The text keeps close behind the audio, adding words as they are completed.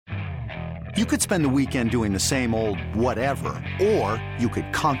You could spend the weekend doing the same old whatever, or you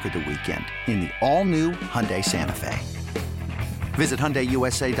could conquer the weekend in the all-new Hyundai Santa Fe. Visit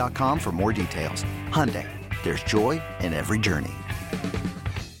HyundaiUSA.com for more details. Hyundai, there's joy in every journey.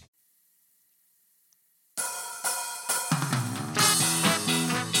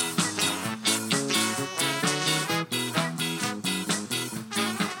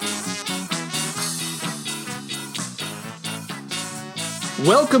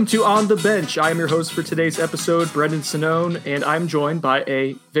 Welcome to On the Bench. I am your host for today's episode, Brendan Sonnone, and I'm joined by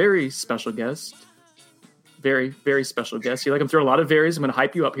a very special guest. Very, very special guest. You like him through a lot of varies. I'm going to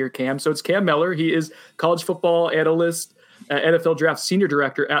hype you up here, Cam. So it's Cam Mellor. He is college football analyst, NFL Draft senior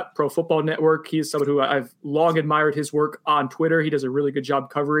director at Pro Football Network. He is someone who I've long admired his work on Twitter. He does a really good job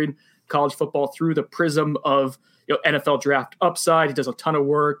covering college football through the prism of NFL Draft upside. He does a ton of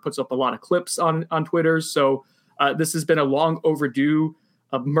work, puts up a lot of clips on Twitter. So this has been a long overdue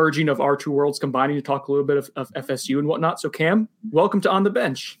merging of our two worlds, combining to talk a little bit of FSU and whatnot. So Cam, welcome to On the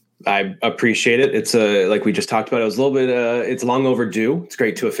Bench. I appreciate it. It's like we just talked about, it was a little bit, it's long overdue. It's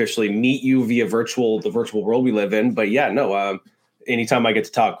great to officially meet you via the virtual world we live in. But yeah, no, anytime I get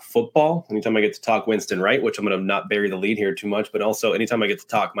to talk football, anytime I get to talk Winston Wright, which I'm going to not bury the lead here too much, but also anytime I get to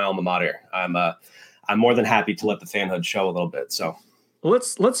talk my alma mater, I'm more than happy to let the fanhood show a little bit. So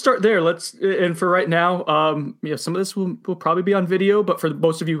let's start there. And for right now, some of this will probably be on video, but for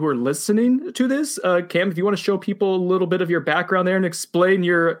most of you who are listening to this, Cam, if you want to show people a little bit of your background there and explain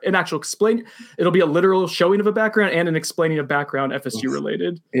it'll be a literal showing of a background and an explaining of background FSU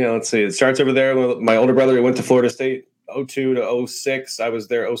related. Yeah, let's see. It starts over there with my older brother. He went to Florida State 02 to 06. I was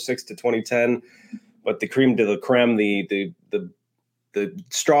there 06 to 2010, but the creme de la creme, the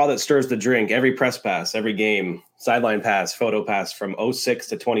straw that stirs the drink, every press pass, every game, sideline pass, photo pass from 06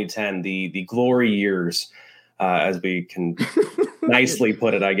 to 2010, the glory years, as we can nicely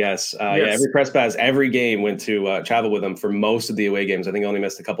put it, I guess. Yes. Yeah, every press pass, every game went to travel with them for most of the away games. I think I only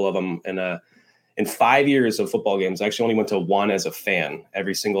missed a couple of them. And in 5 years of football games, I actually only went to one as a fan.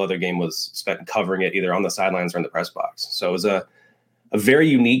 Every single other game was spent covering it either on the sidelines or in the press box. So it was a very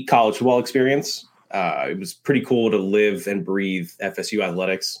unique college football experience. It was pretty cool to live and breathe FSU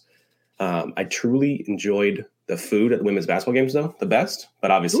athletics. I truly enjoyed the food at the women's basketball games, though, the best.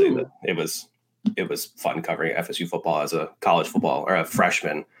 But obviously, it was fun covering FSU football as a college football or a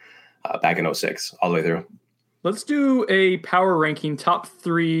freshman back in 06 all the way through. Let's do a power ranking, top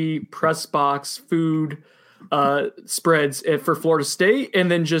 3 press box food spreads for Florida State,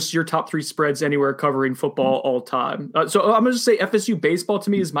 and then just your top 3 spreads anywhere covering football all time. So I'm going to say FSU baseball to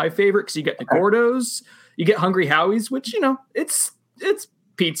me is my favorite because you get the Gordos, you get Hungry Howie's, which, it's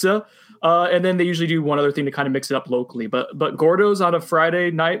pizza. And then they usually do one other thing to kind of mix it up locally. But Gordos on a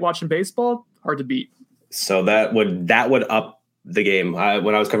Friday night watching baseball, hard to beat. So that would up the game.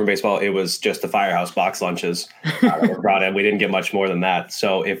 When I was covering baseball, it was just the Firehouse box lunches that were brought in. We didn't get much more than that.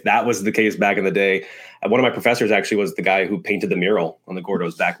 So if that was the case back in the day, one of my professors actually was the guy who painted the mural on the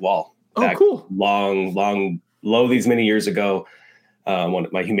Gordo's back wall. Cool. These many years ago.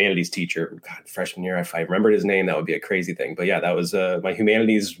 My humanities teacher, freshman year, if I remembered his name, that would be a crazy thing. But yeah, that was my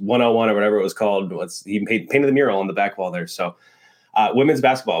humanities 101 or whatever it was called. He painted the mural on the back wall there. So women's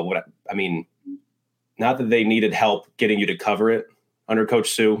basketball, not that they needed help getting you to cover it under Coach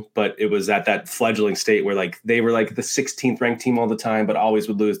Sue, but it was at that fledgling state where they were like the 16th ranked team all the time, but always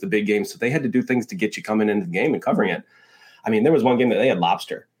would lose the big games. So they had to do things to get you coming into the game and covering it. I mean, there was one game that they had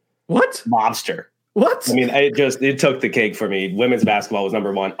lobster. What? Lobster. What? I mean, it took the cake for me. Women's basketball was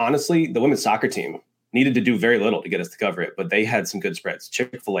number one. Honestly, the women's soccer team needed to do very little to get us to cover it, but they had some good spreads.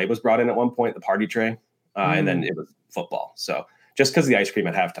 Chick-fil-A was brought in at one point, the party tray, and then it was football. So just because of the ice cream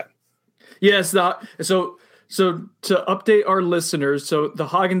at halftime. Yes. So to update our listeners, so the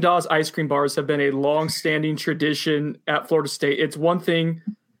Haagen-Dazs ice cream bars have been a long-standing tradition at Florida State. It's one thing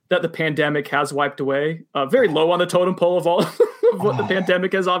that the pandemic has wiped away. Very low on the totem pole of all of what the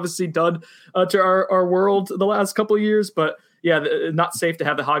pandemic has obviously done to our world the last couple of years. But yeah, not safe to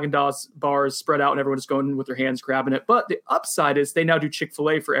have the Haagen-Dazs bars spread out and everyone just going with their hands grabbing it. But the upside is they now do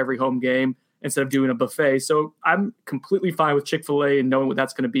Chick-fil-A for every home game instead of doing a buffet. So I'm completely fine with Chick-fil-A and knowing what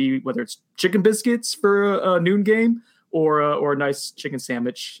that's going to be, whether it's chicken biscuits for a noon game or a nice chicken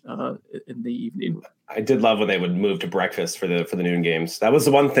sandwich in the evening. I did love when they would move to breakfast for the noon games. That was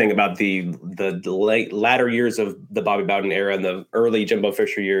the one thing about the latter years of the Bobby Bowden era and the early Jimbo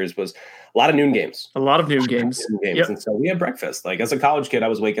Fisher years was a lot of noon games. A lot of noon games. Yep. And so we had breakfast. Like as a college kid, I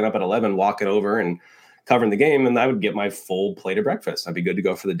was waking up at 11, walking over and covering the game, and I would get my full plate of breakfast. I'd be good to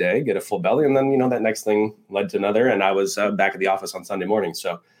go for the day, get a full belly, and then that next thing led to another, and I was back at the office on Sunday morning.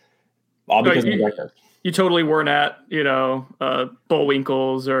 So all because of breakfast. you totally weren't at,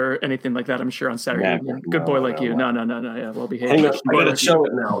 Bullwinkles or anything like that, I'm sure, on Saturday. Good boy like you. No. Yeah, well behaved. I gotta show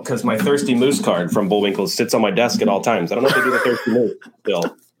it now because my Thirsty Moose card from Bullwinkles sits on my desk at all times. I don't know if they do the Thirsty Moose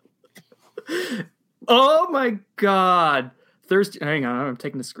still. Oh my God. Hang on, I'm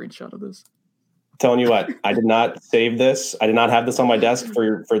taking a screenshot of this. Telling you what, I did not save this. I did not have this on my desk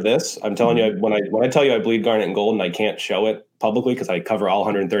for this. I'm telling you, when I tell you I bleed garnet and gold and I can't show it publicly because I cover all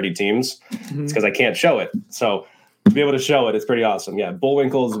 130 teams, it's because I can't show it. So to be able to show it, it's pretty awesome. Yeah,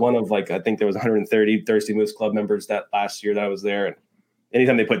 Bullwinkle is one of I think there was 130 Thirsty Moose Club members that last year that I was there. And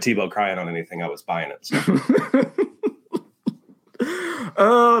anytime they put Tebow crying on anything, I was buying it. So.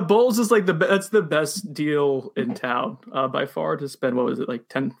 Bowls is that's the best deal in town by far, to spend what was it, like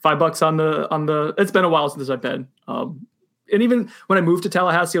 $5 on the it's been a while since I've been, and even when I moved to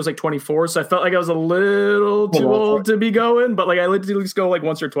Tallahassee I was like 24, so I felt like I was a little too old to be going, but I like to at least go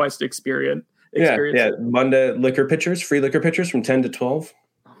once or twice to experience yeah Monday free liquor pitchers from 10 to 12.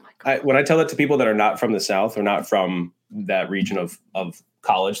 Oh my God. When I tell that to people that are not from the South or not from that region of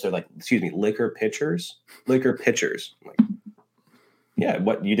college, they're like, excuse me, liquor pitchers. I'm like, yeah,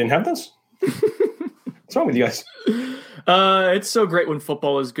 what, you didn't have this? What's wrong with you guys? It's so great when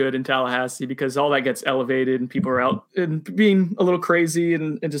football is good in Tallahassee because all that gets elevated and people are out and being a little crazy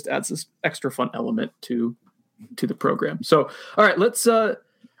and just adds this extra fun element to the program. So, all right, let's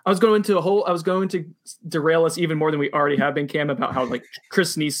I was going to derail us even more than we already have been, Cam, about how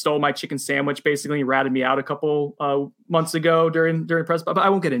Chris Neese stole my chicken sandwich, basically ratted me out a couple months ago during press, but I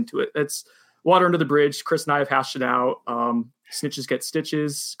won't get into it. It's water under the bridge. Chris and I have hashed it out. Snitches get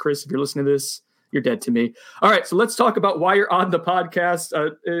stitches. Chris, if you're listening to this, you're dead to me. All right, so let's talk about why you're on the podcast.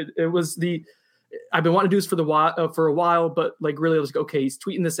 I've been wanting to do this for a while, but really I was like, okay, he's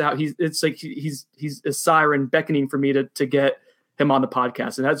tweeting this out. It's like he's a siren beckoning for me to get him on the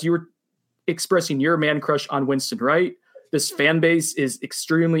podcast. And as you were expressing your man crush on Winston Wright, this fan base is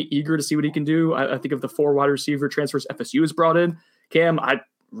extremely eager to see what he can do. I think of the 4 wide receiver transfers FSU has brought in. Cam, I'm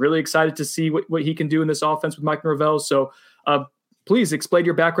really excited to see what he can do in this offense with Mike Norvell. So please explain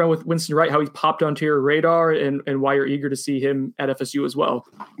your background with Winston Wright, how he popped onto your radar, and why you're eager to see him at FSU as well.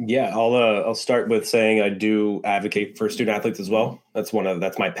 Yeah, I'll start with saying I do advocate for student athletes as well. That's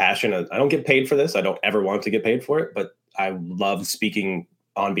my passion. I don't get paid for this. I don't ever want to get paid for it, but I love speaking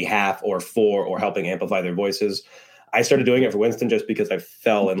on behalf or for or helping amplify their voices. I started doing it for Winston just because I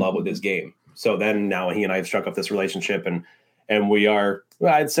fell in love with his game. So then now he and I have struck up this relationship, and we are,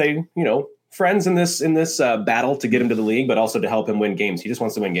 I'd say, friends in this battle to get him to the league, but also to help him win games. He just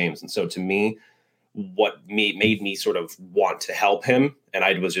wants to win games. And so to me, what made me sort of want to help him, and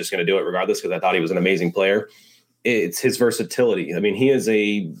I was just going to do it regardless because I thought he was an amazing player, it's his versatility. I mean, he is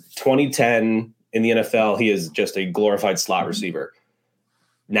a 2010 in the NFL. He is just a glorified slot receiver.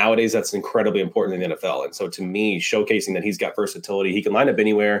 Nowadays, that's incredibly important in the NFL. And so to me, showcasing that he's got versatility, he can line up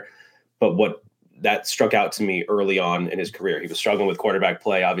anywhere, but what that struck out to me early on in his career. He was struggling with quarterback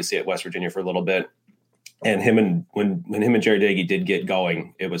play, obviously at West Virginia for a little bit. And when him and Jerry Dagey did get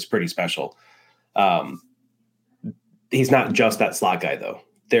going, it was pretty special. He's not just that slot guy, though.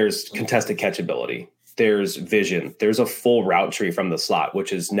 There's contested catch ability. There's vision. There's a full route tree from the slot,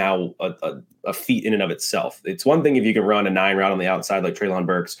 which is now a feat in and of itself. It's one thing if you can run a 9 route on the outside like Treylon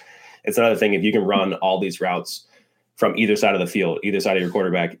Burks. It's another thing if you can run all these routes from either side of the field, either side of your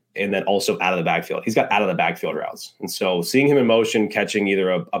quarterback, and then also out of the backfield. He's got out of the backfield routes. And so seeing him in motion, catching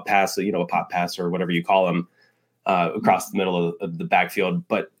either a pass, a pop pass or whatever you call him, across the middle of the backfield,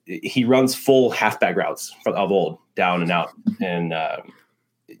 but he runs full halfback routes of old, down and out. And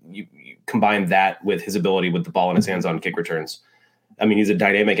you combine that with his ability with the ball in his hands on kick returns. I mean, he's a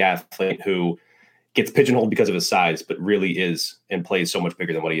dynamic athlete who gets pigeonholed because of his size, but really is and plays so much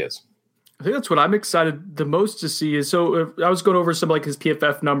bigger than what he is. I think that's what I'm excited the most to see is, so I was going over some his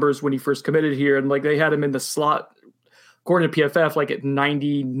PFF numbers when he first committed here, and they had him in the slot, according to PFF, at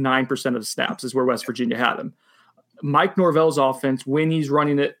 99% of the snaps is where West Virginia had him. Mike Norvell's offense, when he's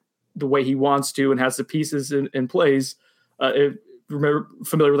running it the way he wants to and has the pieces in plays, remember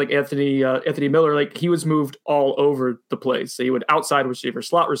familiar with Anthony Miller, he was moved all over the place. So he would outside receiver,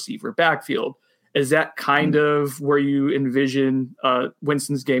 slot receiver, backfield. Is that kind of where you envision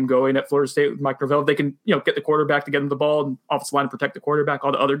Winston's game going at Florida State with Mike Norvell? They can, get the quarterback to get him the ball and offensive line to protect the quarterback,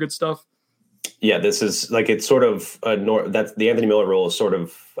 all the other good stuff. Yeah, this is it's sort of that's the Anthony Miller rule is sort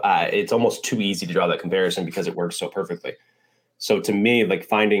of it's almost too easy to draw that comparison because it works so perfectly. So to me,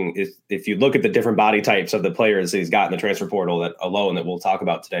 finding if you look at the different body types of the players he's got in the transfer portal that we'll talk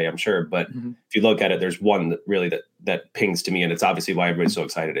about today, I'm sure. But if you look at it, there's one that really that pings to me, and it's obviously why everybody's so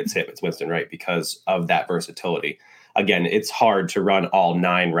excited. It's him. It's Winston Wright because of that versatility. again, it's hard to run all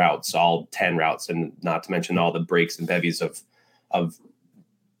 9 routes, all 10 routes, and not to mention all the breaks and bevies of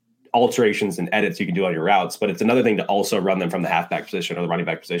alterations and edits you can do on your routes. But it's another thing to also run them from the halfback position or the running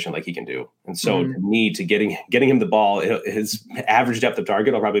back position like he can do. And so to me, to getting him the ball, his average depth of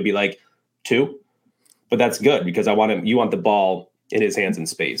target will probably be like 2. But that's good because you want the ball in his hands in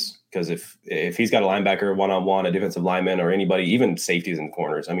space. Because if he's got a linebacker one-on-one, a defensive lineman, or anybody, even safeties and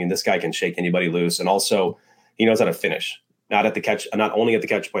corners, I mean, this guy can shake anybody loose. And also he knows how to finish. Not only at the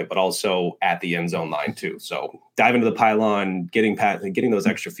catch point, but also at the end zone line too. So dive into the pylon, getting those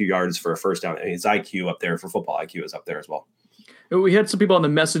extra few yards for a first down. His IQ up there for football IQ is up there as well. We had some people on the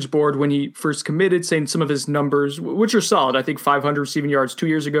message board when he first committed saying some of his numbers, which are solid. I think 500 receiving yards 2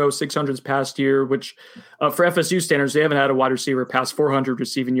 years ago, 600 this past year, which for FSU standards, they haven't had a wide receiver past 400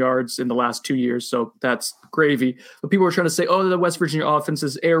 receiving yards in the last 2 years. So that's gravy. But people were trying to say, the West Virginia offense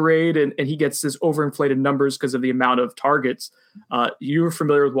is air raid and he gets this overinflated numbers because of the amount of targets. You were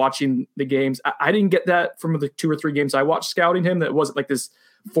familiar with watching the games. I didn't get that from the 2 or 3 games I watched scouting him. That wasn't like this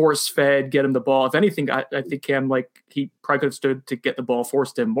force-fed, get him the ball. If anything, I think Cam, he probably could have stood to get the ball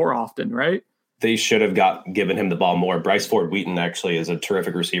forced him more often, right? They should have given him the ball more. Bryce Ford Wheaton actually is a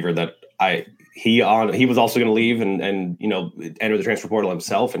terrific receiver that he was also going to leave and enter the transfer portal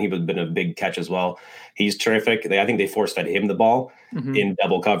himself, and he would have been a big catch as well. He's terrific. I think they force-fed him the ball in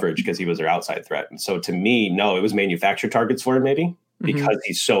double coverage because he was their outside threat. And so to me, no, it was manufactured targets for him maybe. Because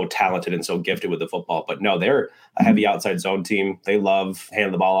he's so talented and so gifted with the football. But no, they're a heavy outside zone team. They love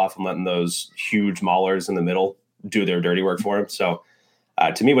handing the ball off and letting those huge maulers in the middle do their dirty work for him. So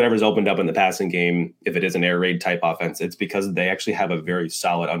to me, whatever's opened up in the passing game, if it is an air raid type offense, it's because they actually have a very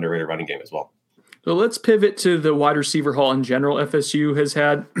solid underrated running game as well. So let's pivot to the wide receiver haul in general. FSU has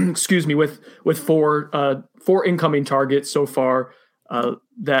had, with 4 incoming targets so far.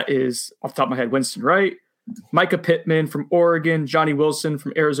 That is, off the top of my head, Winston Wright, Micah Pittman from Oregon, Johnny Wilson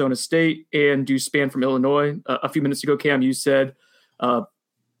from Arizona State, and Deuce Spann from Illinois. A few minutes ago, Cam, you said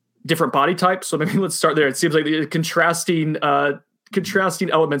different body types. So maybe let's start there. It seems like the contrasting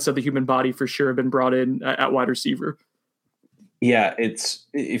elements of the human body for sure have been brought in at wide receiver. Yeah,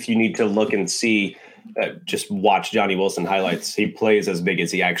 if you need to look and see, just watch Johnny Wilson highlights. He plays as big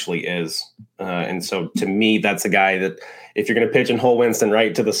as he actually is. And so to me, that's a guy that if you're going to pitch and hole Winston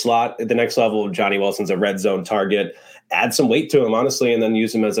right to the slot at the next level, Johnny Wilson's a red zone target. Add some weight to him, honestly, and then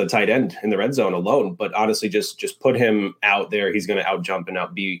use him as a tight end in the red zone alone. But honestly, just put him out there. He's going to out jump and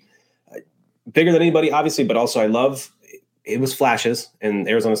out be bigger than anybody, obviously. But also, it was flashes. And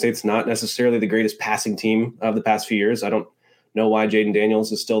Arizona State's not necessarily the greatest passing team of the past few years. I don't know why Jaden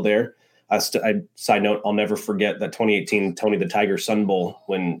Daniels is still there. Side note, I'll never forget that 2018 Tony the Tiger Sun Bowl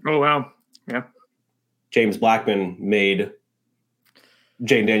when James Blackman made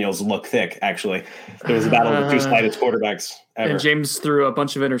Jaden Daniels look thick, actually. It was a battle of the 2 slightest quarterbacks ever. And James threw a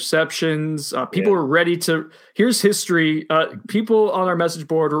bunch of interceptions. People were ready to – here's history. People on our message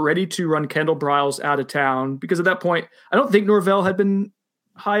board were ready to run Kendall Briles out of town because at that point, I don't think Norvell had been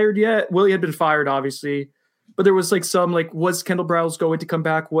hired yet. Willie had been fired, obviously. But there was was Kendall Briles going to come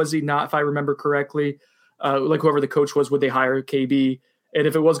back? Was he not, if I remember correctly? Whoever the coach was, would they hire KB? And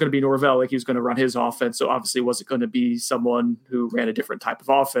if it was going to be Norvell, he was going to run his offense. So obviously it wasn't going to be someone who ran a different type of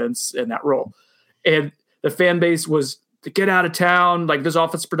offense in that role. And the fan base was to get out of town. This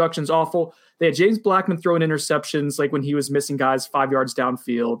offense production's awful. They had James Blackman throwing interceptions when he was missing guys 5 yards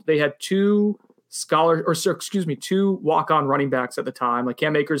downfield. They had 2 walk-on running backs at the time.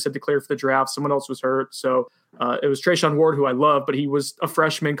 Cam Akers had declared for the draft. Someone else was hurt. So it was Trayshawn Ward, who I love, but he was a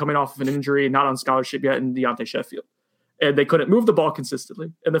freshman coming off of an injury and not on scholarship yet, and Deontay Sheffield. And they couldn't move the ball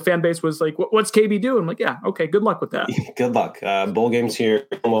consistently. And the fan base was like, what's KB doing? I'm like, yeah, okay, good luck with that. Good luck. Bowl games here,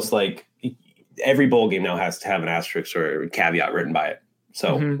 almost like every bowl game now has to have an asterisk or a caveat written by it.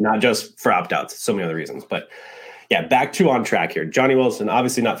 So not just for opt-outs, so many other reasons. But yeah, back to on track here. Johnny Wilson,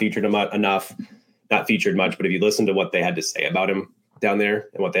 obviously not featured enough, not featured much, but if you listen to what they had to say about him down there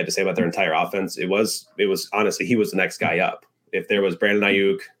and what they had to say about their entire offense, it was honestly, he was the next guy up. If there was Brandon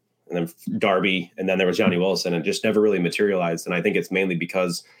Ayuk, and then Darby, and then there was Johnny Wilson, and just never really materialized. And I think it's mainly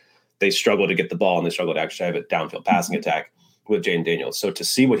because they struggle to get the ball and they struggle to actually have a downfield passing attack with Jaden Daniels. So to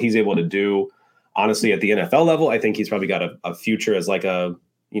see what he's able to do, honestly, at the NFL level, I think he's probably got a future as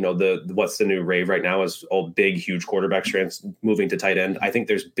what's the new rave right now is old, big, huge quarterback strengths moving to tight end. I think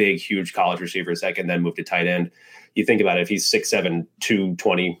there's big, huge college receivers that can then move to tight end. You think about it, if he's 6'7",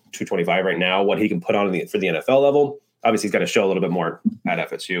 220, 225 right now, what he can put on for the NFL level, obviously he's got to show a little bit more at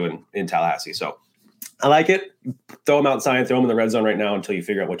FSU and in Tallahassee. So I like it. Throw him outside, throw him in the red zone right now until you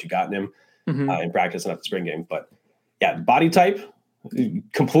figure out what you got in him in practice and at the spring game. But yeah, body type,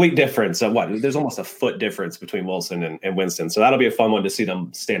 Complete difference. There's almost a foot difference between Wilson and Winston. So that'll be a fun one to see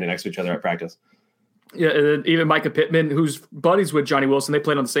them standing next to each other at practice. Yeah, and even Micah Pittman, who's buddies with Johnny Wilson, they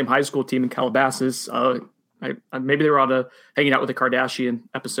played on the same high school team in Calabasas. Maybe they were on hanging out with a Kardashian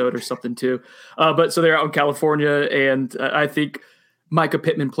episode or something too. But so they're out in California, and I think Micah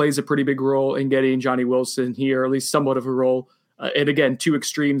Pittman plays a pretty big role in getting Johnny Wilson here, or at least somewhat of a role. And again, two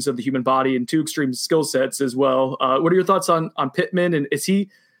extremes of the human body and two extreme skill sets as well. What are your thoughts on Pittman? And is he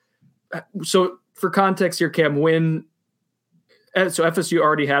 – so for context here, Cam, so FSU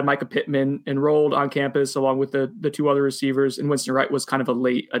already had Micah Pittman enrolled on campus along with the two other receivers, and Winston Wright was kind of a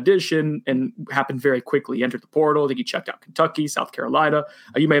late addition and happened very quickly. He entered the portal. I think he checked out Kentucky, South Carolina.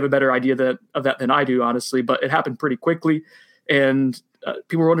 You may have a better idea of that than I do, honestly, but it happened pretty quickly. And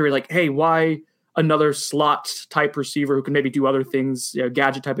people were wondering, like, hey, why another slot type receiver who can maybe do other things,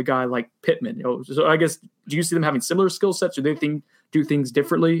 gadget type of guy like Pittman? So I guess, do you see them having similar skill sets, or do they do things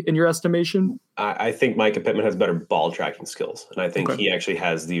differently in your estimation? I think Micah Pittman has better ball tracking skills, and I think he actually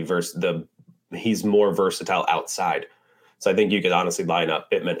has he's more versatile outside. So I think you could honestly line up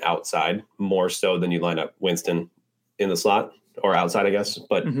Pittman outside more so than you line up Winston in the slot or outside, I guess.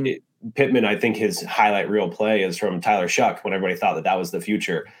 But Pittman, I think his highlight reel play is from Tyler Shuck when everybody thought that was the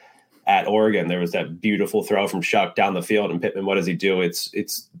future at Oregon. There was that beautiful throw from Shuck down the field, and Pittman, what does he do?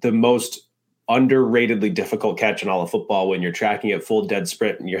 It's the most underratedly difficult catch in all of football when you're tracking at full dead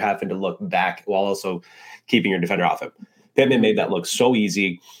sprint and you're having to look back while also keeping your defender off him. Pittman made that look so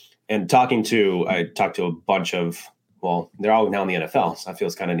easy. And I talked to a bunch of, they're all now in the NFL, so that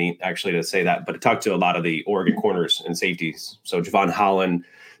feels kind of neat actually to say that, but I talked to a lot of the Oregon corners and safeties. So Javon Holland,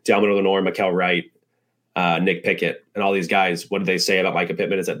 Delmar Lenoir, Mikael Wright, Nick Pickett, and all these guys. What did they say about Micah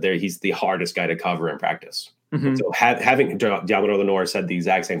Pittman is that he's the hardest guy to cover in practice. So having Delmar Lenoir said the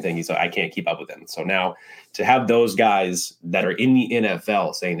exact same thing. He's like, I can't keep up with him. So now to have those guys that are in the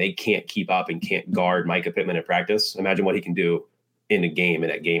NFL saying they can't keep up and can't guard Micah Pittman in practice, imagine what he can do in a game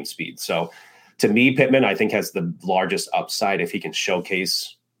and at game speed. So to me, Pittman, I think, has the largest upside if he can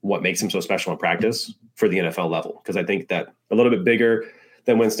showcase what makes him so special in practice for the NFL level. Because I think that a little bit bigger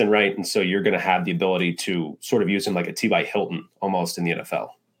than Winston Wright. And so you're going to have the ability to sort of use him like a T.Y. Hilton almost in the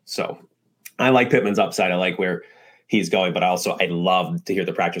NFL. So I like Pittman's upside. I like where he's going, but I love to hear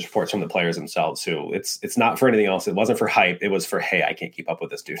the practice reports from the players themselves who it's not for anything else. It wasn't for hype. It was for, hey, I can't keep up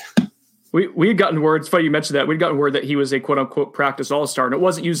with this dude. We had gotten word, it's funny you mentioned that, we'd gotten word that he was a quote-unquote practice all-star, and it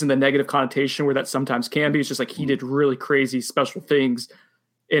wasn't used in the negative connotation where that sometimes can be. It's just like he did really crazy special things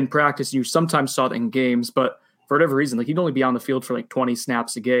in practice. You sometimes saw it in games, but for whatever reason, like he'd only be on the field for like 20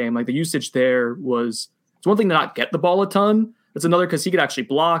 snaps a game. Like the usage there it's one thing to not get the ball a ton. It's another because he could actually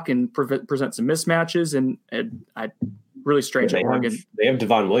block and present some mismatches, and really strange. They have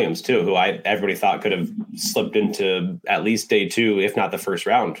Devon Williams too, who everybody thought could have slipped into at least day 2, if not the first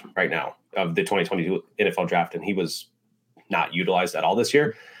round right now of the 2022 NFL draft. And he was not utilized at all this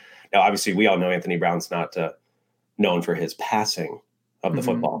year. Now, obviously we all know Anthony Brown's not known for his passing of the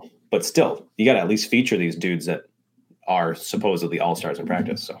football, but still you got to at least feature these dudes that are supposedly all-stars in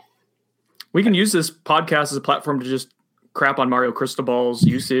practice. So we can use this podcast as a platform to just crap on Mario Cristobal's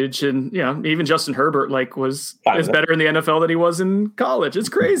usage, and even Justin Herbert is better in the NFL than he was in college. It's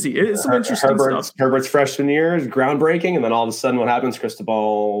crazy. It's some interesting stuff. Herbert's freshman year is groundbreaking, and then all of a sudden, what happens?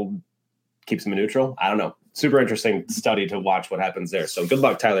 Cristobal keeps him in neutral. I don't know. Super interesting study to watch what happens there. So good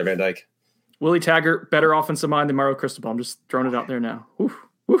luck, Tyler Van Dyke. Willie Taggart, better offensive mind than Mario Cristobal. I'm just throwing it out there now. Whew.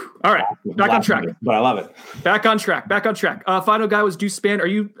 All right, back on track. But I love it. Back on track. Final guy was Deuce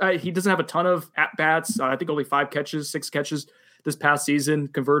Spann. He doesn't have a ton of at-bats. I think only 6 catches this past season,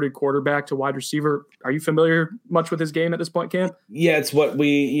 converted quarterback to wide receiver. Are you familiar much with his game at this point, Cam? Yeah, it's what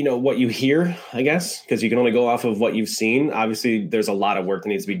what you hear, I guess, because you can only go off of what you've seen. Obviously, there's a lot of work that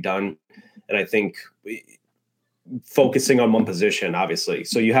needs to be done. And I think focusing on one position, obviously.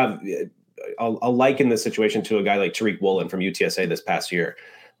 So you have I'll liken this situation to a guy like Tariq Woolen from UTSA this past year,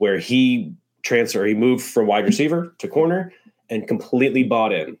 where he moved from wide receiver to corner and completely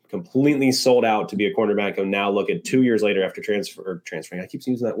bought in, completely sold out to be a cornerback. And now look at 2 years later after transferring. I keep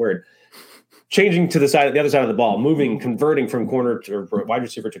using that word. Changing to the other side of the ball, converting from corner to wide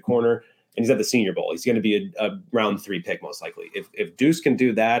receiver to corner, and he's at the Senior Bowl. He's going to be a round 3 pick most likely. If Deuce can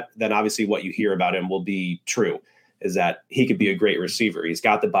do that, then obviously what you hear about him will be true, is that he could be a great receiver. He's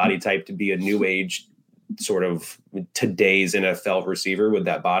got the body type to be a new age sort of today's NFL receiver with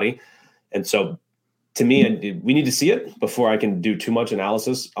that body. And so to me, we need to see it before I can do too much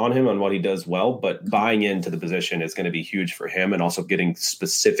analysis on him on what he does well, but buying into the position is going to be huge for him, and also getting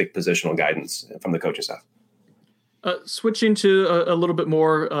specific positional guidance from the coaching staff. Switching to a little bit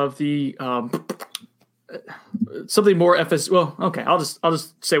more of the something more FS. Well, okay, I'll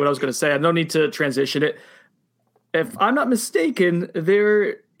just say what I was going to say. I no need to transition it. If I'm not mistaken,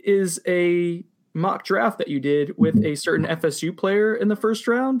 there is a mock draft that you did with a certain FSU player in the first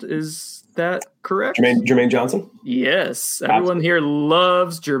round. Is that correct? Jermaine Johnson? Yes. Everyone here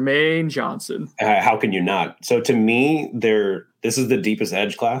loves Jermaine Johnson. How can you not? So to me, this is the deepest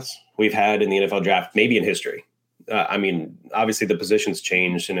edge class we've had in the NFL draft, maybe in history. I mean, obviously the position's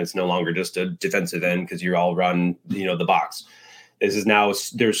changed and it's no longer just a defensive end because you all run, the box. This is now,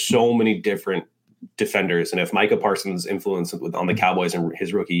 there's so many different defenders. And if Micah Parsons' influence on the Cowboys in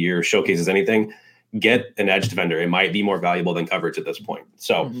his rookie year showcases anything, get an edge defender. It might be more valuable than coverage at this point.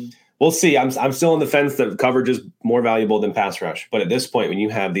 So we'll see. I'm still on the fence that coverage is more valuable than pass rush. But at this point, when you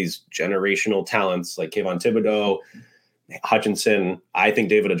have these generational talents like Kayvon Thibodeau, Hutchinson, I think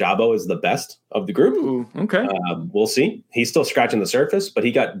David Ojabo is the best of the group. Ooh, okay. We'll see. He's still scratching the surface, but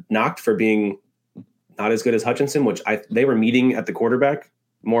he got knocked for being not as good as Hutchinson, which they were meeting at the quarterback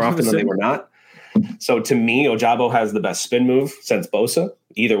more often than they were not. So to me, Ojabo has the best spin move since Bosa.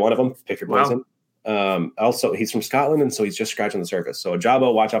 Either one of them, pick your poison. Also, he's from Scotland, and so he's just scratching the surface. So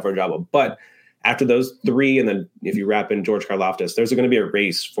Ojabo, watch out for Ojabo. But after those three, and then if you wrap in George Karlaftis, there's going to be a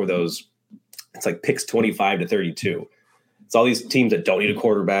race for those. It's like picks 25 to 32. It's all these teams that don't need a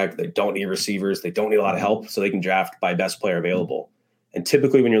quarterback, they don't need receivers, they don't need a lot of help, so they can draft by best player available. And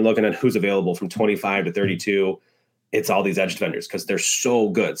typically when you're looking at who's available from 25 to 32, it's all these edge defenders because they're so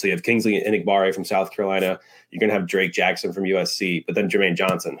good. So you have Kingsley Enagbare from South Carolina. You're going to have Drake Jackson from USC, but then Jermaine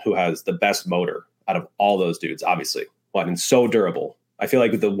Johnson, who has the best motor out of all those dudes, obviously. And so durable. I feel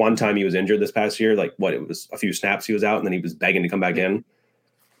like the one time he was injured this past year, it was a few snaps he was out, and then he was begging to come back in.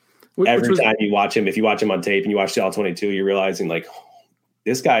 Every time you watch him, if you watch him on tape and you watch the All-22, you're realizing,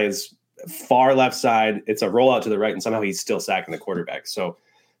 this guy is far left side. It's a rollout to the right, and somehow he's still sacking the quarterback. So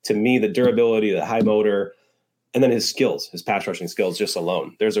to me, the durability, the high motor, and then his skills, his pass rushing skills just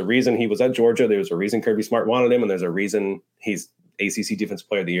alone. There's a reason he was at Georgia. There's a reason Kirby Smart wanted him, and there's a reason he's ACC Defensive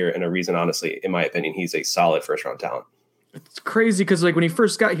Player of the Year, and a reason, honestly, in my opinion, he's a solid first-round talent. It's crazy because when he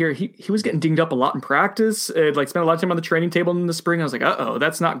first got here, he was getting dinged up a lot in practice. Spent a lot of time on the training table in the spring. I was like, uh-oh,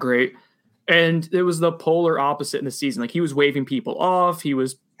 that's not great. And it was the polar opposite in the season. He was waving people off. He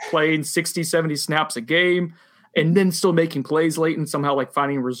was playing 60, 70 snaps a game and then still making plays late and somehow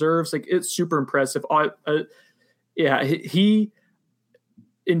finding reserves. It's super impressive. He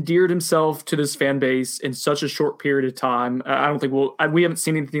endeared himself to this fan base in such a short period of time. I don't think we haven't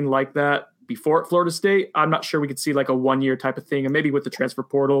seen anything like that before at Florida State. I'm not sure we could see a 1 year type of thing, and maybe with the transfer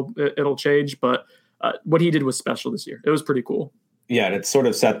portal it'll change, but what he did was special this year. It was pretty cool. Yeah, and it sort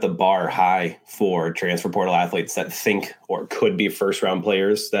of set the bar high for transfer portal athletes that think or could be first-round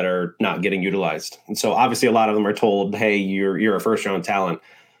players that are not getting utilized. And so obviously a lot of them are told, hey, you're a first-round talent.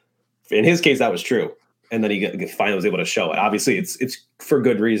 In his case, that was true. And then he finally was able to show it. Obviously, it's for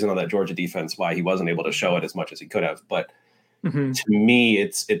good reason on that Georgia defense why he wasn't able to show it as much as he could have. But to me,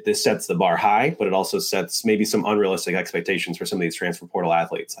 this sets the bar high, but it also sets maybe some unrealistic expectations for some of these transfer portal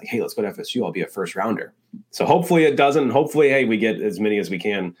athletes. Hey, let's go to FSU. I'll be a first rounder. So hopefully it doesn't. Hopefully, hey, we get as many as we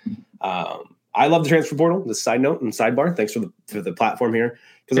can. I love the transfer portal. The side note and sidebar. Thanks for the platform here,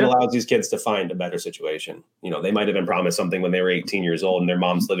 because it allows these kids to find a better situation. They might have been promised something when they were 18 years old in their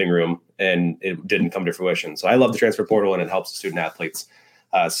mom's living room, and it didn't come to fruition. So I love the transfer portal, and it helps the student athletes.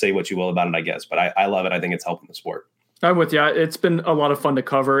 Say what you will about it, I guess, but I love it. I think it's helping the sport. I'm with you. It's been a lot of fun to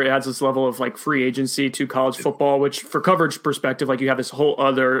cover. It adds this level of free agency to college football, which for coverage perspective, you have this whole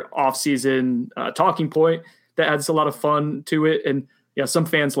other offseason talking point that adds a lot of fun to it. And some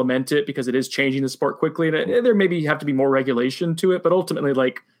fans lament it because it is changing the sport quickly. And there maybe have to be more regulation to it, but ultimately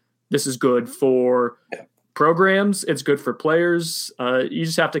this is good for programs. It's good for players. You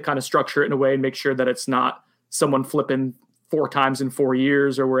just have to kind of structure it in a way and make sure that it's not someone flipping 4 times in 4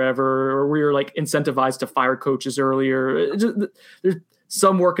 years or wherever, or we're incentivized to fire coaches earlier. There's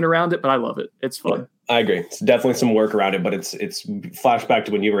some working around it, but I love it. It's fun. Yeah, I agree. It's definitely some work around it, but it's flashback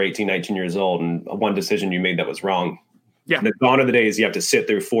to when you were 18, 19 years old and one decision you made that was wrong. Yeah. And gone are the days you have to sit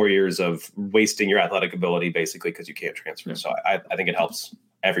through 4 years of wasting your athletic ability basically because you can't transfer. Yeah. So I think it helps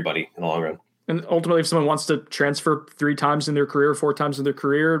everybody in the long run. And ultimately, if someone wants to transfer 3 times in their career, 4 times in their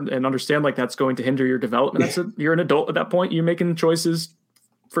career, and understand that's going to hinder your development, you're an adult at that point. You're making choices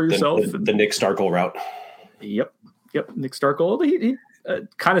for yourself. The Nick Starkel route. Yep. Nick Starkel. He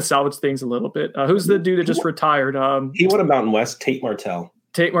kind of salvaged things a little bit. Who's the dude that just retired? He went to Mountain West. Tate Martell.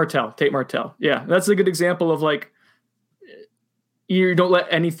 Yeah, that's a good example of you don't let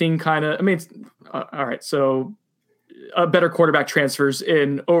anything kind of. I mean, all right. So a better quarterback transfers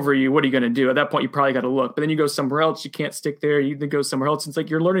in over you, what are you going to do? At that point, you probably got to look. But then you go somewhere else, you can't stick there. You then go somewhere else. It's like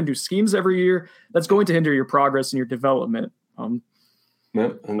you're learning new schemes every year. That's going to hinder your progress and your development.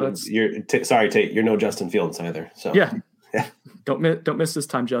 Sorry, Tate, you're no Justin Fields either. So yeah. Don't miss this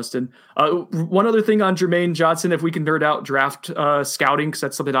time, Justin. One other thing on Jermaine Johnson, if we can nerd out draft scouting, because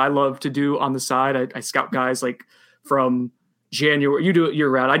that's something I love to do on the side. I scout guys like from January. You do it year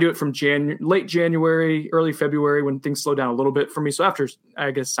round. I do it from late January, early February when things slow down a little bit for me. So after,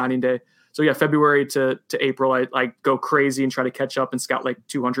 I guess, signing day. So yeah, February to April, I go crazy and try to catch up and scout like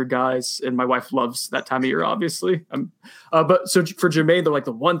 200 guys. And my wife loves that time of year, obviously. But so for Jermaine,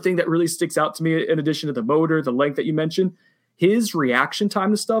 the one thing that really sticks out to me, in addition to the motor, the length that you mentioned, his reaction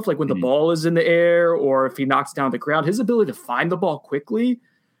time to stuff, like when the ball is in the air or if he knocks down the ground, his ability to find the ball quickly.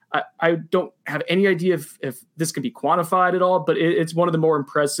 I don't have any idea if this can be quantified at all, but it's one of the more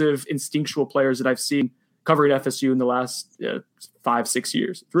impressive instinctual players that I've seen covering FSU in the last 5-6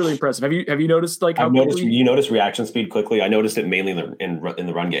 years. It's really impressive. Have you noticed how you notice reaction speed quickly? I noticed it mainly in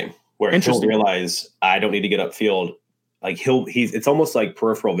the run game where he'll realize I don't need to get upfield. Like it's almost like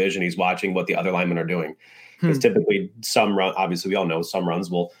peripheral vision. He's watching what the other linemen are doing. Because typically obviously we all know some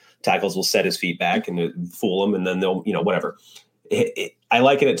tackles will set his feet back and fool him, and then they'll, whatever. I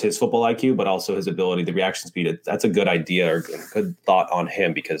liken it to his football IQ, but also his ability, the reaction speed. That's a good idea or a good thought on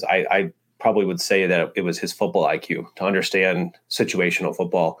him, because I probably would say that it was his football IQ to understand situational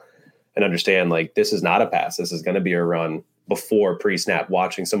football and understand this is not a pass. This is going to be a run before pre-snap,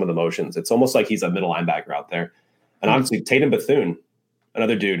 watching some of the motions. It's almost like he's a middle linebacker out there. And honestly, Tatum Bethune,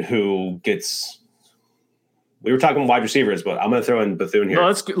 another dude who gets – we were talking wide receivers, but I'm going to throw in Bethune here.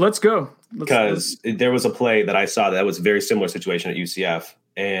 No, let's go. Because there was a play that I saw that was a very similar situation at UCF.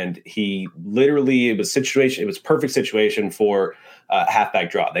 And it was perfect situation for a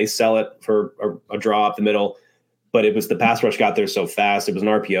halfback draw. They sell it for a draw up the middle, but it was the pass rush got there so fast. It was an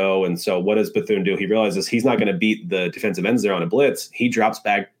RPO. And so what does Bethune do? He realizes he's not going to beat the defensive ends there on a blitz. He drops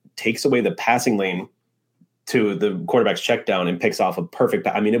back, takes away the passing lane to the quarterback's check down and picks off a perfect.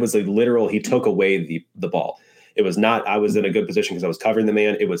 I mean, it was he took away the ball. It was not, I was in a good position because I was covering the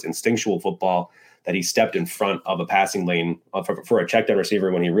man. It was instinctual football that he stepped in front of a passing lane for a check down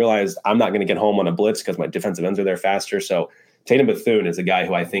receiver when he realized I'm not going to get home on a blitz because my defensive ends are there faster. So Tatum Bethune is a guy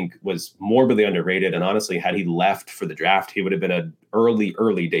who I think was morbidly underrated. And honestly, had he left for the draft, he would have been an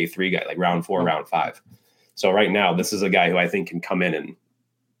early day 3 guy, like round 4, round 5. So right now, this is a guy who I think can come in and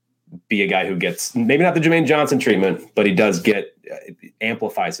be a guy who gets maybe not the Jermaine Johnson treatment, but he does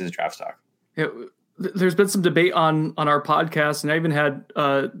amplifies his draft stock. Yeah. There's been some debate on our podcast, and I even had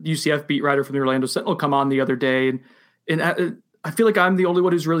UCF beat writer from the Orlando Sentinel come on the other day, and I feel like I'm the only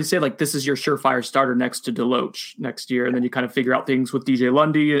one who's really said this is your surefire starter next to Deloach next year, and then you kind of figure out things with DJ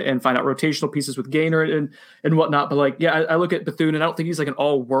Lundy and find out rotational pieces with Gaynor and whatnot. But I look at Bethune, and I don't think he's an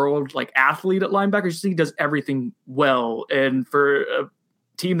all-world athlete at linebacker. I just think he does everything well, and for a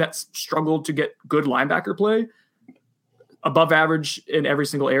team that's struggled to get good linebacker play, above average in every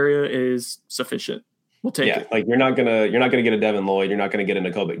single area is sufficient. We'll take it. You're not gonna get a Devin Lloyd. You're not gonna get a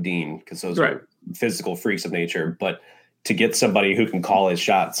Nakobe Dean because those are physical freaks of nature. But to get somebody who can call his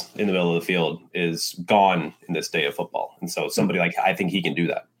shots in the middle of the field is gone in this day of football. And so somebody I think he can do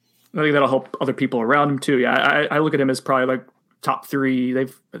that. I think that'll help other people around him too. Yeah, I look at him as probably top 3.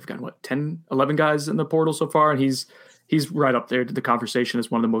 They've got 10, 11 guys in the portal so far, and he's right up there to the conversation as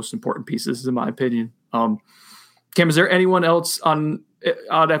one of the most important pieces in my opinion. Cam, is there anyone else on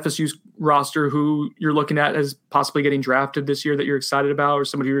FSU's roster who you're looking at as possibly getting drafted this year that you're excited about, or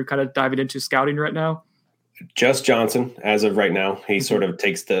somebody you're kind of diving into scouting right now? Just Johnson as of right now. He sort of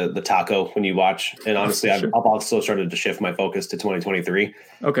takes the taco when you watch. And honestly, I've also started to shift my focus to 2023.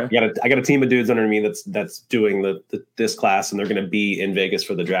 Okay. I got a team of dudes under me that's doing this class, and they're going to be in Vegas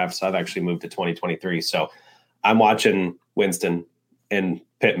for the draft. So I've actually moved to 2023. So I'm watching Winston and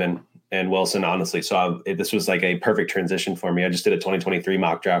Pittman and Wilson, honestly. So this was a perfect transition for me. I just did a 2023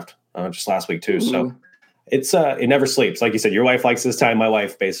 mock draft just last week too. Ooh. So it's it never sleeps. Like you said, your wife likes this time. My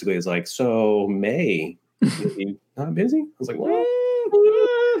wife basically is so May, you not busy? I was like, well,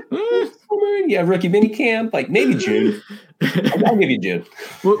 yeah, rookie mini camp, maybe June. I'll give you June.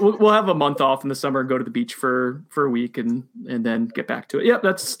 We'll have a month off in the summer and go to the beach for a week and then get back to it. Yeah,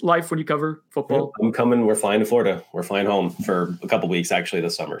 that's life when you cover football. I'm coming. We're flying to Florida. We're flying home for a couple weeks actually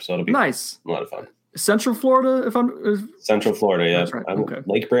this summer, so it'll be nice. A lot of fun. Central Florida, Central Florida, yeah. That's right. I'm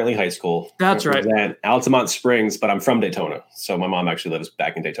Lake Brantley High School. That's right. At Altamont Springs, but I'm from Daytona, so my mom actually lives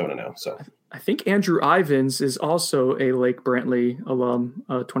back in Daytona now. So I think Andrew Ivins is also a Lake Brantley alum,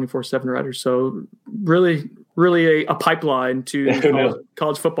 24/7 writer. So really a pipeline to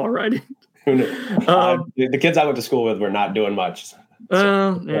college football writing. The kids I went to school with were not doing much.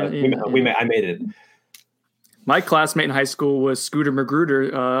 So, I made it. My classmate in high school was Scooter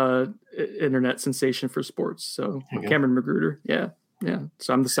Magruder, internet sensation for sports. So Cameron Magruder. Yeah.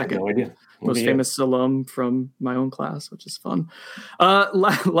 So I'm the second most famous alum from my own class, which is fun.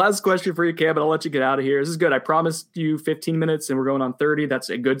 Last question for you, Cam, but I'll let you get out of here. This is good. I promised you 15 minutes and we're going on 30. That's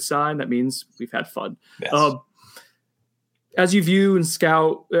a good sign. That means we've had fun. Yes. As you view and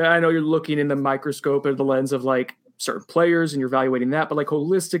scout, I know you're looking in the microscope or the lens of like certain players and you're evaluating that, but like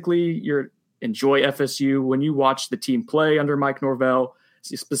holistically, you're enjoy FSU. When you watch the team play under Mike Norvell,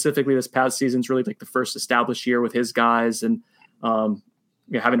 specifically this past season is really like the first established year with his guys and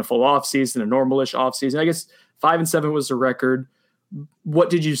having a full off season, a normal-ish off season. I guess 5-7 was the record. What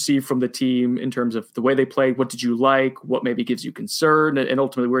did you see from the team in terms of the way they played? What did you like? What maybe gives you concern? And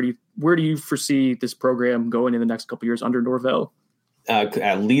ultimately, where do you foresee this program going in the next couple of years under Norvell?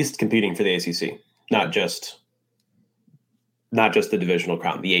 At least competing for the ACC, not just the divisional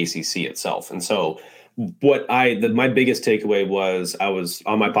crown, the ACC itself. And so my biggest takeaway was I was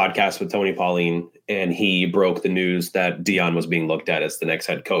on my podcast with Tony Pauline and he broke the news that Deion was being looked at as the next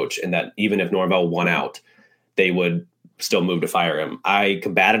head coach and that even if Norvell won out, they would still move to fire him. I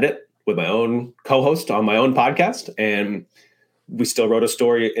combated it with my own co-host on my own podcast and we still wrote a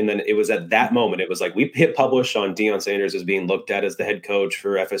story. And then it was at that moment, it was like we hit publish on Deion Sanders as being looked at as the head coach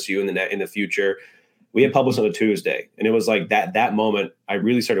for FSU in the future. We had published on a Tuesday, and it was like that moment, I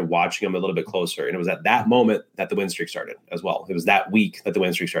really started watching him a little bit closer. And it was at that moment that the win streak started as well. It was that week that the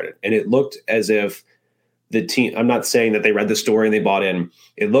win streak started. And it looked as if the team, I'm not saying that they read the story and they bought in.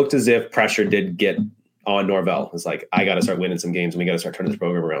 It looked as if pressure did get on Norvell. It's like, I got to start winning some games and we got to start turning this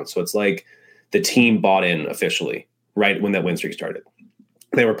program around. So it's like the team bought in officially right when that win streak started.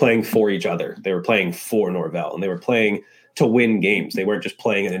 They were playing for each other. They were playing for Norvell, and they were playing to win games. They weren't just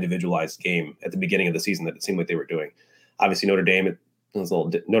playing an individualized game at the beginning of the season that it seemed like they were doing. Obviously, Notre Dame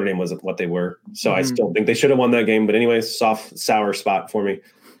wasn't what they were. So I still think they should have won that game. But anyways, sour spot for me.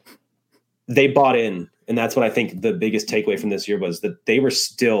 They bought in. And that's what I think the biggest takeaway from this year was that they were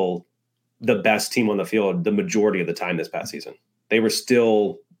still the best team on the field the majority of the time this past season. They were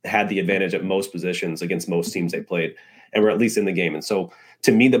still had the advantage at most positions against most teams they played and were at least in the game. And so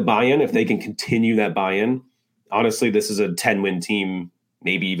to me, the buy-in, if they can continue that buy-in, honestly, this is a 10-win team,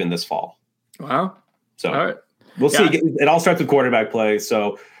 maybe even this fall. Wow. So all right. We'll see. It all starts with quarterback play.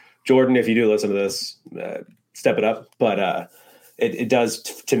 So, Jordan, if you do listen to this, step it up. But it does,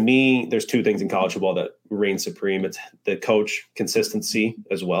 to me, there's two things in college football that reign supreme. It's the coach consistency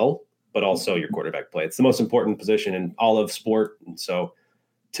as well, but also your quarterback play. It's the most important position in all of sport. And so,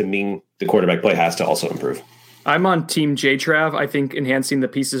 to me, the quarterback play has to also improve. I'm on Team J-Trav. I think enhancing the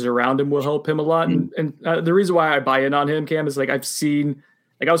pieces around him will help him a lot. And the reason why I buy in on him, Cam, is like I've seen –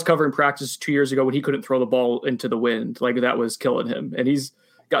 like I was covering practice 2 years ago when he couldn't throw the ball into the wind. Like that was killing him. And he's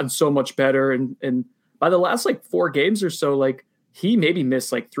gotten so much better. And by the last like 4 games or so, like he maybe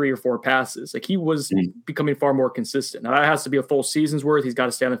missed like 3 or 4 passes. Like he was becoming far more consistent. Now that has to be a full season's worth. He's got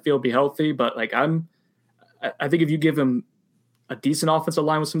to stay on the field, be healthy. But like I think if you give him a decent offensive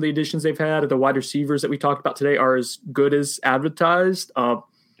line with some of the additions they've had, the wide receivers that we talked about today are as good as advertised. I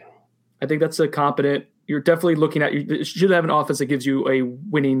think that's a competent. You're definitely looking at. You should have an offense that gives you a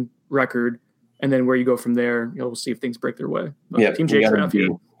winning record, and then where you go from there, we'll see if things break their way. Yeah, Team J-Trav here.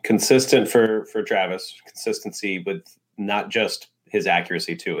 Consistent for Travis, consistency, but not just his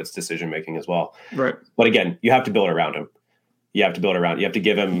accuracy too; it's decision making as well. Right. But again, you have to build around him. You have to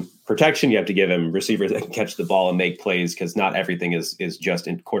give him protection. You have to give him receivers that can catch the ball and make plays because not everything is just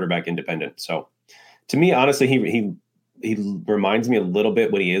quarterback independent. So, to me, honestly, he reminds me a little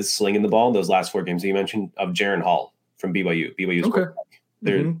bit when he is slinging the ball. Those last 4 games that you mentioned of Jaron Hall from BYU. BYU's quarterback.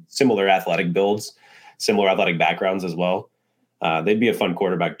 They're similar athletic builds, similar athletic backgrounds as well. They'd be a fun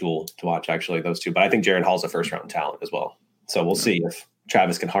quarterback duel to watch, actually, those two. But I think Jaron Hall's a first-round talent as well. So we'll see if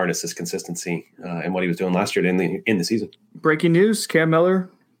Travis can harness his consistency and what he was doing last year in the season. Breaking news: Cam Miller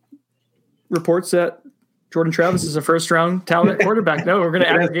reports that Jordan Travis is a first-round talent quarterback. No, we're going to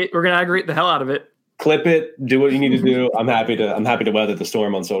aggregate. We're going to aggregate the hell out of it. Clip it. Do what you need to do. I'm happy to weather the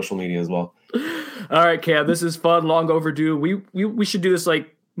storm on social media as well. All right, Cam. This is fun. Long overdue. We should do this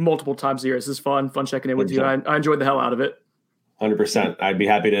like multiple times a year. This is fun. Fun checking in with you. I enjoyed the hell out of it. 100%. I'd be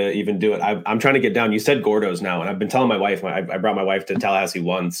happy to even do it. I'm trying to get down. You said Gordo's now, and I've been telling my wife. I brought my wife to Tallahassee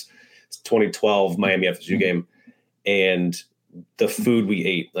once. It's 2012 Miami FSU game, and the food we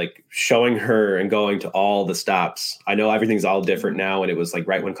ate, like showing her and going to all the stops. I know everything's all different now, and it was like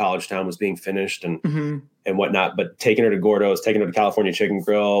right when College Town was being finished and whatnot, but taking her to Gordo's, taking her to California Chicken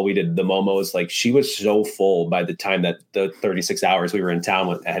Grill, we did the Momos. Like she was so full by the time that the 36 hours we were in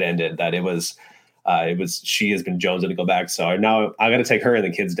town had ended that it was she has been jonesing to go back. So now I got to take her and the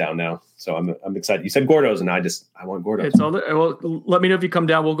kids down now. So I'm excited. You said Gordo's, and I want Gordo's. It's all there. Well, let me know if you come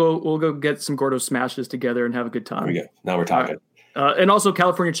down. We'll go get some Gordo's smashes together and have a good time. There we go. Now we're talking. And also,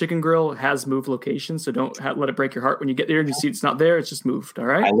 California Chicken Grill has moved locations, so don't let it break your heart when you get there and you see it's not there. It's just moved. All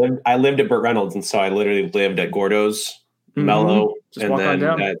right. I lived at Burt Reynolds, and so I literally lived at Gordo's, Mellow, and then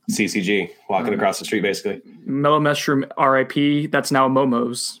at CCG, walking across the street, basically. Mellow Mushroom, RIP. That's now a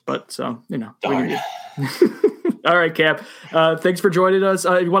Momo's, but Darn. All right, Cam. Thanks for joining us.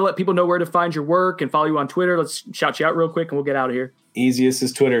 You want to let people know where to find your work and follow you on Twitter? Let's shout you out real quick, and we'll get out of here. Easiest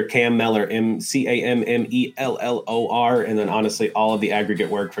is Twitter, Cam Mellor, MCAMMELLOR. And then honestly, all of the aggregate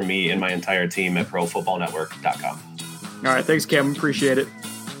work for me and my entire team at ProFootballNetwork.com. All right. Thanks, Cam. Appreciate it.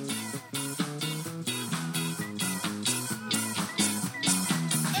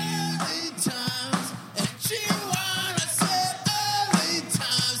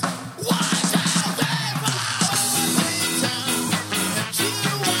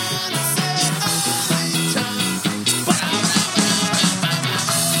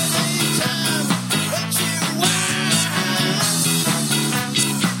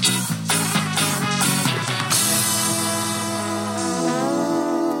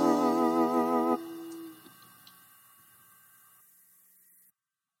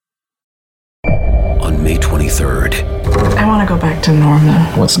 May 23rd. I want to go back to normal.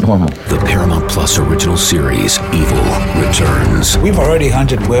 What's normal? The Paramount Plus original series, Evil, returns. We've already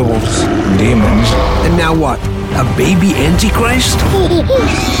hunted werewolves, demons. And now what? A baby Antichrist?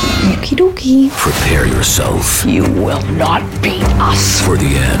 Okie dokie. Prepare yourself. You will not beat us. For the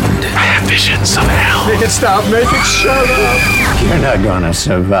end. I have visions of hell. Make it stop, make it shut up. You're not gonna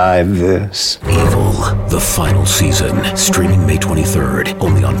survive this. Evil, the final season. Streaming May 23rd,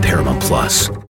 only on Paramount Plus.